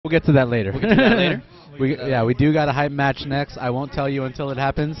get to that later. We'll get to that later. We do got a hype match next. I won't tell you until it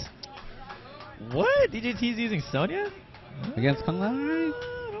happens. What? DJT's using Sonya? Against Kung Lao? I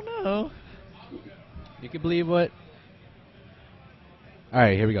don't know. You can believe what?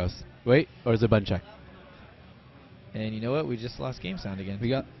 Alright, here we go. Wait, or is it button check? And you know what? We just lost game sound again. We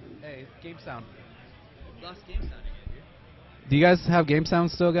got... Hey, game sound. Lost game sound again, dude. Do you guys have game sound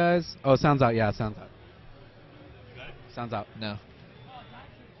still, guys? Oh, sound's out. Yeah, sound's out. Sound's out. No.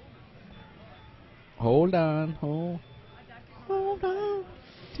 Hold on. Hold on.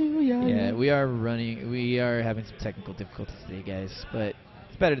 Yeah, we are having some technical difficulties today, guys, but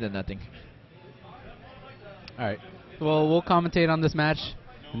it's better than nothing. Alright. Well, we'll commentate on this match.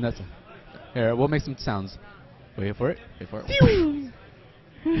 And that's here, we'll make some sounds. Wait for it. Wait for it.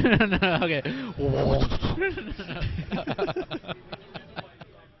 No, okay.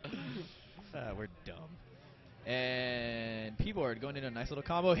 We're dumb. And P-Board going into a nice little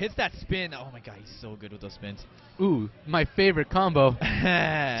combo. Hits that spin. Oh my god, he's so good with those spins. Ooh, my favorite combo.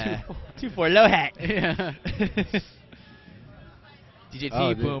 2-4 low hat. Yeah.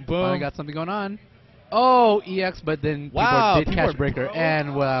 DJT, boom, boom. Finally got something going on. Oh, EX, but then wow, P-Board did catch breaker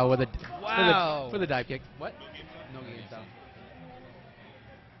and with a for the dive kick. What? No game sound.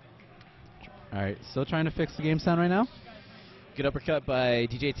 All right, still trying to fix the game sound right now. Good uppercut by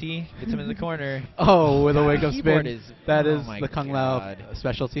DJT. Gets him in the corner. Oh, with a wake-up spin. That is oh the Kung Lao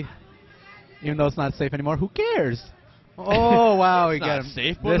specialty. Even though it's not safe anymore, who cares? Oh, wow, he got him.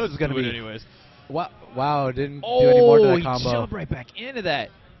 Safe, this is going to be anyways. Wow, didn't do any more to that he combo. jumped right back into that.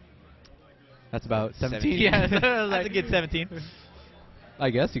 That's about 17. Yeah, that's a good 17. I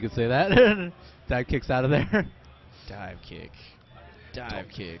guess you could say that. Dive kicks out of there. Dive kick. Dive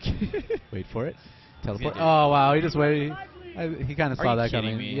kick. Wait for it. Teleport. Oh, wow, he just waited. He kind of saw that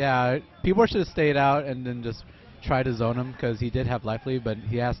coming. Me? Yeah, people should have stayed out and then just try to zone him because he did have life lead, but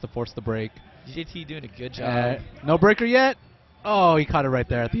he has to force the break. DJT doing a good job. No breaker yet. Oh, he caught it right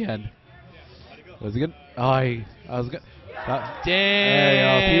there at the end. Was he good? Oh, I was good. Dang. There you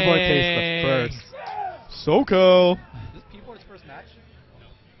go. P-Board takes the first. Soko. Is this P-Board's first match?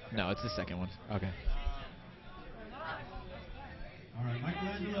 No, it's the second one. Okay. All right,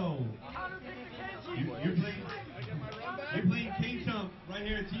 Michelangelo. You're playing King Chump right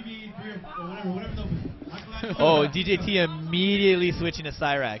here at TV 3 or whatever the. Oh, DJT immediately switching to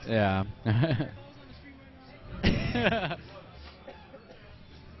Cyrax. Yeah.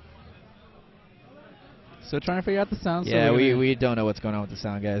 Still trying to figure out the sound. Yeah, so we don't know what's going on with the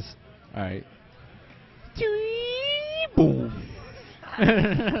sound, guys. All right. Boom.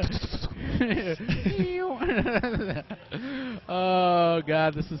 Oh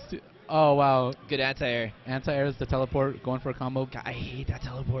god, this is oh wow. Good anti-air. Anti-air is the teleport, going for a combo. God, I hate that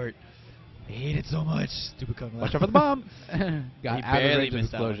teleport. I hate it so much. Stupid Kung Lao. Watch out for the bomb. Got He out of barely range of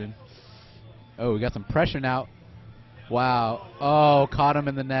missed that explosion. Oh, we got some pressure now. Wow. Oh, caught him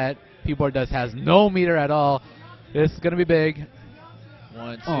in the net. P-Board has no meter at all. This is gonna be big.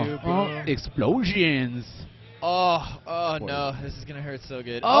 1, 2, boom. Explosions. Oh no, this is gonna hurt so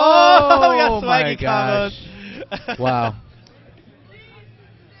good. Oh, we got my swaggy gosh. combos. Wow.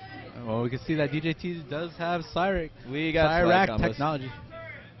 Well, we can see that DJT does have Cyrax. We got Cyrax swag combos. technology.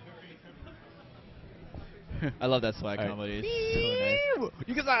 I love that swag combo, dude. So nice.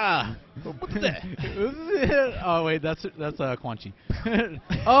 You guys, what's that? Oh wait, that's Quan Chi.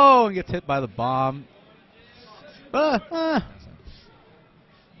 Oh, and gets hit by the bomb.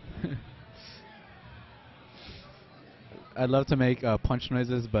 I'd love to make punch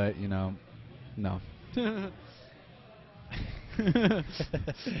noises, but you know, no.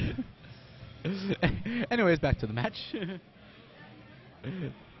 Anyways, back to the match.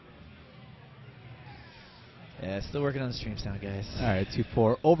 Yeah, still working on the stream sound, guys. All right,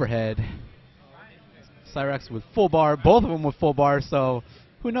 2-4 overhead. Cyrax with full bar, both of them with full bar. So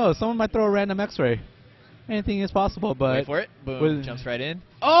who knows? Someone might throw a random X-ray. Anything is possible, but wait for it. Boom! Jumps right in.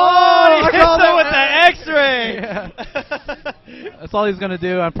 Oh, he hits him with the X-ray. Yeah. That's all he's gonna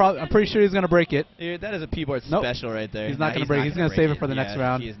do. I'm pretty sure he's gonna break it. Dude, that is a P-Board special right there. He's not gonna break it. He's gonna save it for the next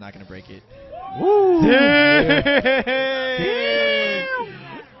round. He is not gonna break it. Woo!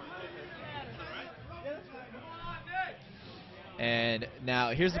 And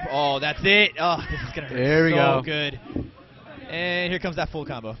now here's the. Oh, that's it. Oh, this is gonna hurt. There we go. Good. And here comes that full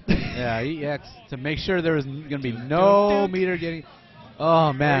combo. Yeah, EX to make sure there is gonna be no meter getting.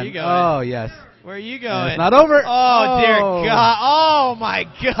 Oh man. Where are you going? Oh yes. Where are you going? It's not over. Oh dear God. Oh my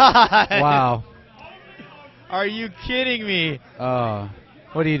God. Wow. Are you kidding me? Oh.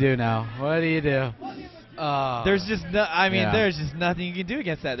 What do you do now? What do you do? There's just no. I mean, there's just nothing you can do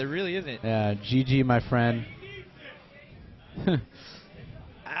against that. There really isn't. Yeah. GG, my friend.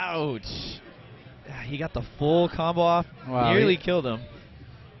 Ouch. He got the full combo off. Wow, Nearly killed him.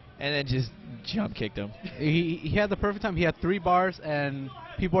 And then just jump kicked him. He had the perfect time. He had 3 bars, and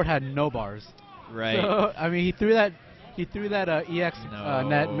P-Board had no bars. Right. So, I mean, he threw that EX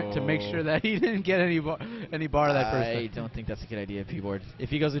net to make sure that he didn't get any bar that first I time. don't think that's a good idea, P-Board. If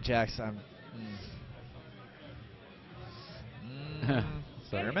he goes with Jax, I'm...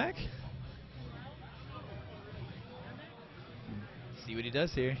 Cyrax? See what he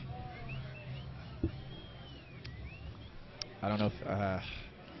does here. I don't know if...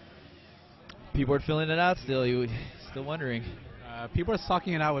 P-Board filling it out still. Still wondering. P-Board's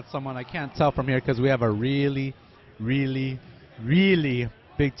talking it out with someone. I can't tell from here because we have a really, really, really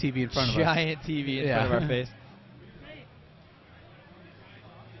big TV in front of us. Giant TV in front of our face.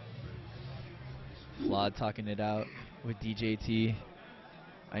 Flawed talking it out with DJT.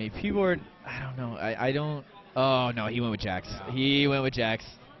 I mean, P-Board, I don't know. I don't... Oh, no, he went with Jax. Yeah. He went with Jax.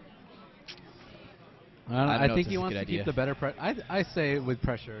 I think he wants to keep the better pressure. I say with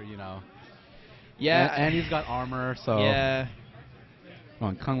pressure, you know. Yeah. And he's got armor, so... Yeah. Come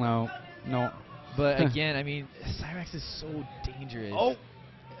on, Kung Lao. No. But again, I mean, Cyrax is so dangerous. Oh.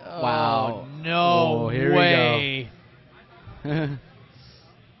 Oh, Wow. No here way. we go.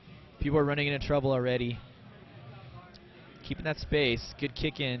 People are running into trouble already. Keeping that space. Good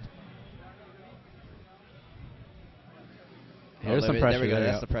kick in. Here's some pressure. There we go.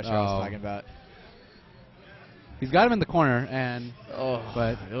 That's the pressure I was talking about. He's got him in the corner, and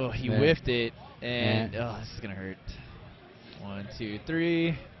he whiffed it, and this is gonna hurt. 1, 2,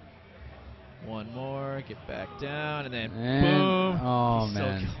 3. One more. Get back down, and then boom. Oh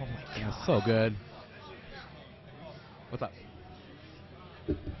man! Oh my god! So good. What's up?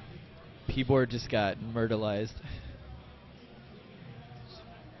 P-Board just got murderized.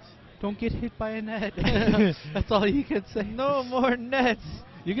 Don't get hit by a net. That's all you can say. No more nets.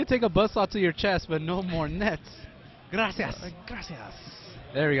 You can take a buzzsaw to your chest, but no more nets. Gracias. Gracias.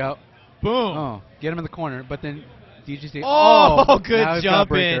 There we go. Boom. Oh, get him in the corner, but then DJT. Oh, good now he's got a jump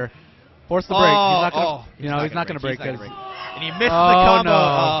breaker. in. Force the break. He's not gonna. He's not gonna break. And he missed the combo. No.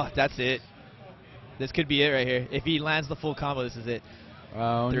 Oh, that's it. This could be it right here. If he lands the full combo, this is it.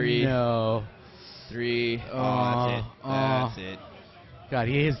 Oh 3. no. 3. Oh, that's it. That's it. God,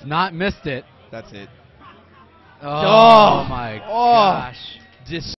 he has not missed it. That's it. Oh my gosh. Just